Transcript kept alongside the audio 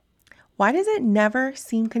Why does it never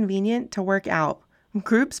seem convenient to work out?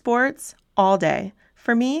 Group sports all day.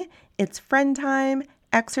 For me, it's friend time,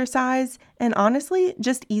 exercise, and honestly,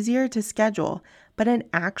 just easier to schedule. But an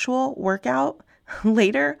actual workout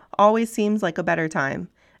later always seems like a better time.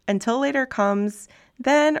 Until later comes,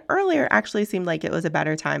 then earlier actually seemed like it was a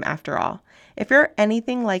better time after all. If you're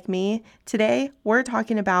anything like me, today we're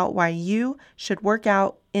talking about why you should work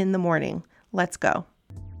out in the morning. Let's go.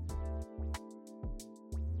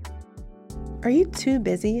 Are you too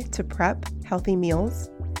busy to prep healthy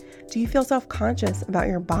meals? Do you feel self-conscious about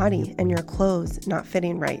your body and your clothes not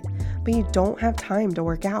fitting right, but you don't have time to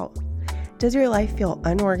work out? Does your life feel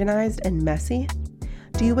unorganized and messy?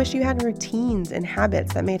 Do you wish you had routines and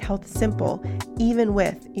habits that made health simple, even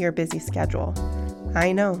with your busy schedule?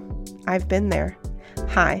 I know, I've been there.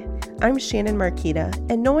 Hi, I'm Shannon Marquita,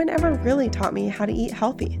 and no one ever really taught me how to eat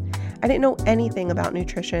healthy. I didn't know anything about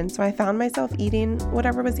nutrition, so I found myself eating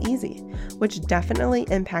whatever was easy, which definitely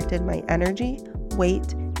impacted my energy,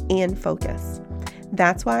 weight, and focus.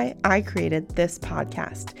 That's why I created this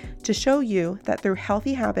podcast, to show you that through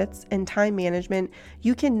healthy habits and time management,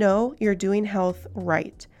 you can know you're doing health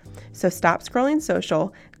right. So stop scrolling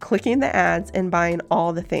social, clicking the ads, and buying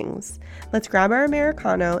all the things. Let's grab our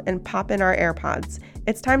Americano and pop in our AirPods.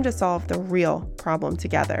 It's time to solve the real problem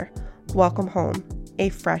together. Welcome home. A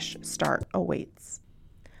fresh start awaits.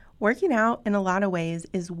 Working out in a lot of ways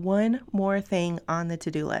is one more thing on the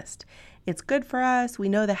to-do list. It's good for us, we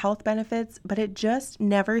know the health benefits, but it just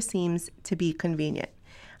never seems to be convenient.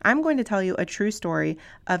 I'm going to tell you a true story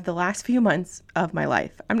of the last few months of my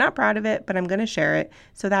life. I'm not proud of it, but I'm going to share it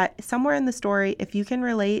so that somewhere in the story, if you can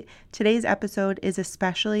relate, today's episode is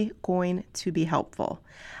especially going to be helpful.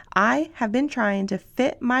 I have been trying to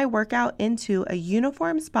fit my workout into a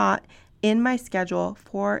uniform spot in my schedule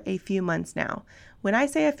for a few months now. When I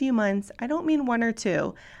say a few months, I don't mean one or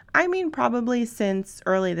two. I mean probably since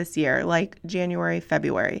early this year, like January,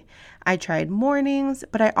 February. I tried mornings,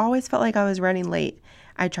 but I always felt like I was running late.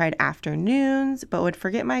 I tried afternoons, but would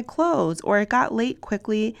forget my clothes, or it got late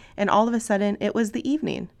quickly, and all of a sudden it was the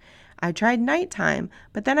evening. I tried nighttime,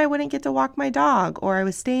 but then I wouldn't get to walk my dog, or I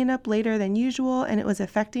was staying up later than usual, and it was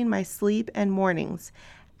affecting my sleep and mornings.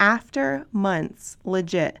 After months,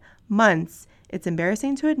 legit months, it's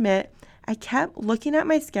embarrassing to admit, I kept looking at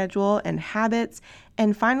my schedule and habits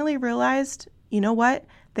and finally realized, you know what?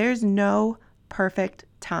 There's no perfect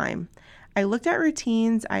time. I looked at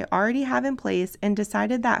routines I already have in place and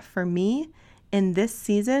decided that for me, in this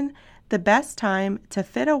season, the best time to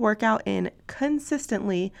fit a workout in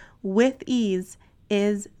consistently with ease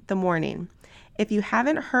is the morning. If you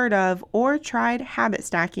haven't heard of or tried habit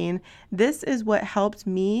stacking, this is what helped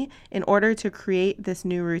me in order to create this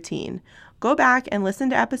new routine. Go back and listen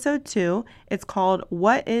to episode 2. It's called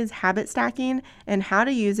What is Habit Stacking and How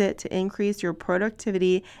to Use It to Increase Your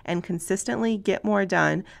Productivity and Consistently Get More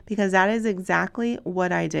Done, because that is exactly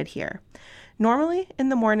what I did here. Normally in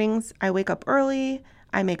the mornings, I wake up early,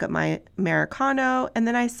 I make up my Americano, and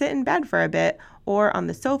then I sit in bed for a bit or on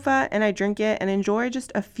the sofa and I drink it and enjoy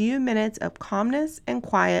just a few minutes of calmness and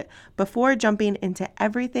quiet before jumping into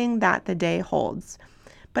everything that the day holds.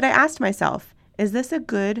 But I asked myself, is this a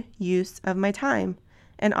good use of my time?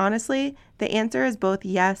 And honestly, the answer is both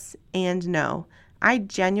yes and no. I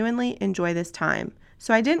genuinely enjoy this time.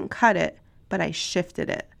 So I didn't cut it, but I shifted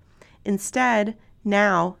it. Instead,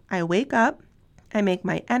 now I wake up, I make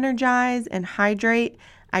my energize and hydrate,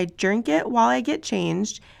 I drink it while I get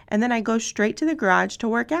changed, and then I go straight to the garage to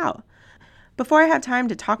work out. Before I have time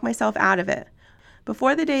to talk myself out of it.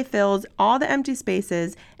 Before the day fills all the empty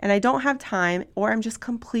spaces and I don't have time or I'm just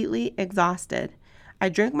completely exhausted. I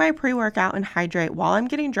drink my pre-workout and hydrate while I'm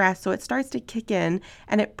getting dressed so it starts to kick in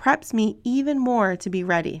and it preps me even more to be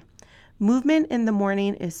ready. Movement in the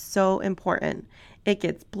morning is so important. It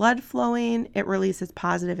gets blood flowing, it releases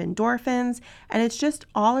positive endorphins, and it's just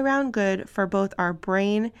all around good for both our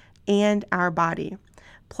brain and our body.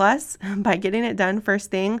 Plus, by getting it done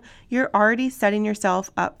first thing, you're already setting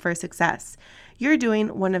yourself up for success. You're doing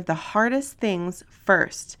one of the hardest things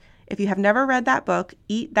first. If you have never read that book,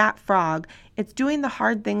 Eat That Frog, it's doing the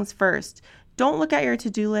hard things first. Don't look at your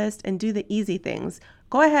to-do list and do the easy things.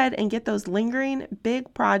 Go ahead and get those lingering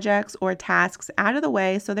big projects or tasks out of the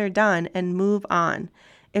way so they're done and move on.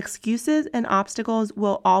 Excuses and obstacles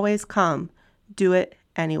will always come. Do it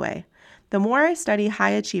anyway. The more I study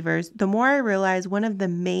high achievers, the more I realize one of the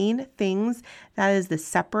main things that is the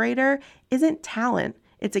separator isn't talent,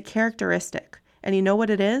 it's a characteristic. And you know what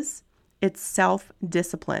it is? It's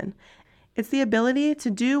self-discipline. It's the ability to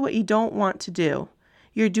do what you don't want to do.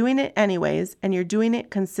 You're doing it anyways, and you're doing it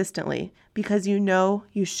consistently because you know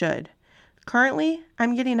you should. Currently,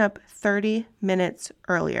 I'm getting up 30 minutes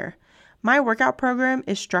earlier. My workout program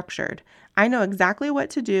is structured. I know exactly what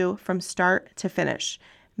to do from start to finish.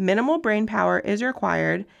 Minimal brain power is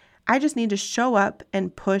required. I just need to show up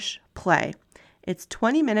and push play. It's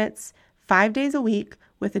 20 minutes, 5 days a week,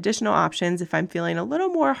 with additional options if I'm feeling a little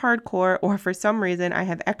more hardcore or for some reason I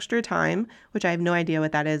have extra time, which I have no idea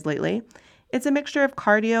what that is lately. It's a mixture of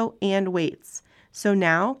cardio and weights. So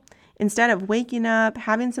now, instead of waking up,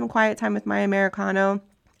 having some quiet time with my Americano,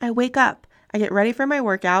 I wake up, I get ready for my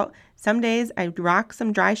workout. Some days I rock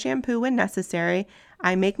some dry shampoo when necessary.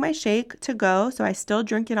 I make my shake to go, so I still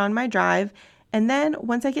drink it on my drive. And then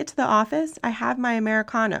once I get to the office, I have my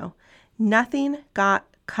Americano. Nothing got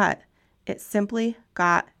cut. It simply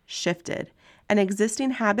got shifted. And existing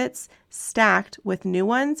habits stacked with new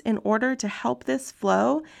ones in order to help this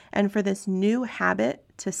flow and for this new habit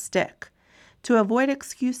to stick. To avoid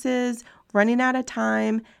excuses, running out of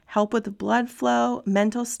time, help with blood flow,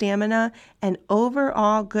 mental stamina, and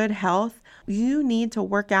overall good health, you need to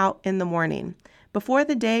work out in the morning before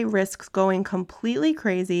the day risks going completely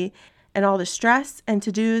crazy and all the stress and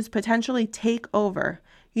to-dos potentially take over.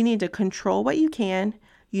 You need to control what you can,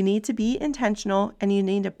 you need to be intentional, and you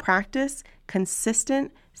need to practice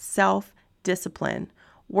consistent self-discipline.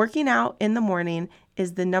 Working out in the morning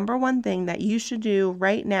is the number one thing that you should do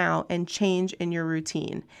right now and change in your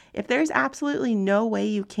routine. If there's absolutely no way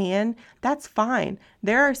you can, that's fine.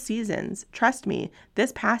 There are seasons. Trust me,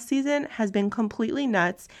 this past season has been completely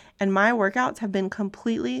nuts and my workouts have been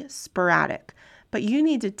completely sporadic. But you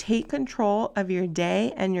need to take control of your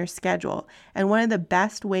day and your schedule. And one of the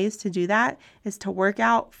best ways to do that is to work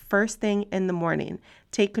out first thing in the morning.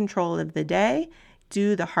 Take control of the day.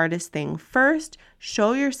 Do the hardest thing first.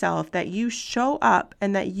 Show yourself that you show up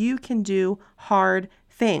and that you can do hard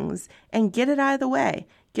things and get it out of the way.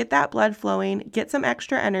 Get that blood flowing, get some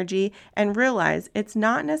extra energy, and realize it's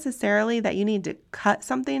not necessarily that you need to cut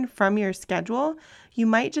something from your schedule. You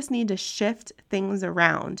might just need to shift things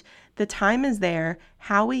around. The time is there.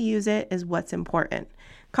 How we use it is what's important.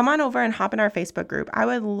 Come on over and hop in our Facebook group. I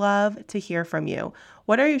would love to hear from you.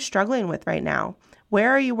 What are you struggling with right now? Where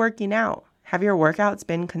are you working out? Have your workouts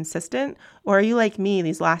been consistent? Or are you like me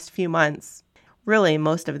these last few months, really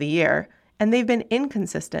most of the year, and they've been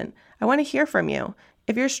inconsistent? I want to hear from you.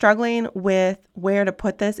 If you're struggling with where to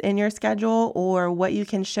put this in your schedule or what you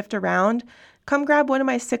can shift around, come grab one of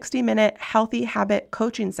my 60-minute healthy habit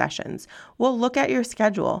coaching sessions. We'll look at your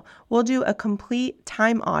schedule. We'll do a complete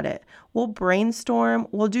time audit. We'll brainstorm.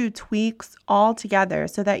 We'll do tweaks all together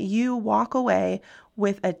so that you walk away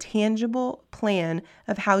with a tangible plan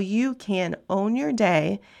of how you can own your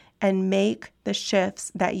day and make the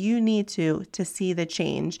shifts that you need to see the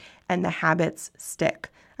change and the habits stick.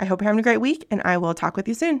 I hope you're having a great week, and I will talk with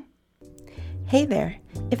you soon. Hey there.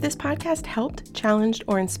 If this podcast helped, challenged,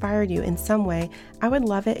 or inspired you in some way, I would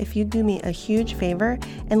love it if you'd do me a huge favor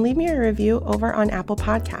and leave me a review over on Apple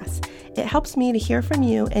Podcasts. It helps me to hear from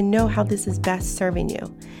you and know how this is best serving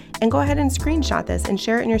you. And go ahead and screenshot this and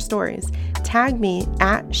share it in your stories. Tag me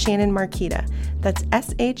at Shannon Marquita. That's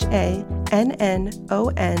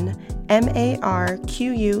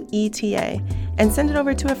ShannonMarqueta. And send it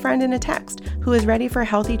over to a friend in a text who is ready for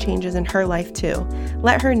healthy changes in her life too.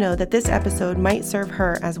 Let her know that this episode might serve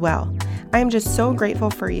her as well. I am just so grateful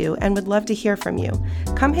for you and would love to hear from you.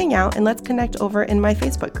 Come hang out and let's connect over in my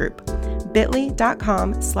Facebook group,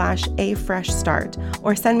 bit.ly.com/afreshstart,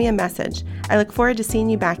 or send me a message. I look forward to seeing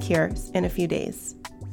you back here in a few days.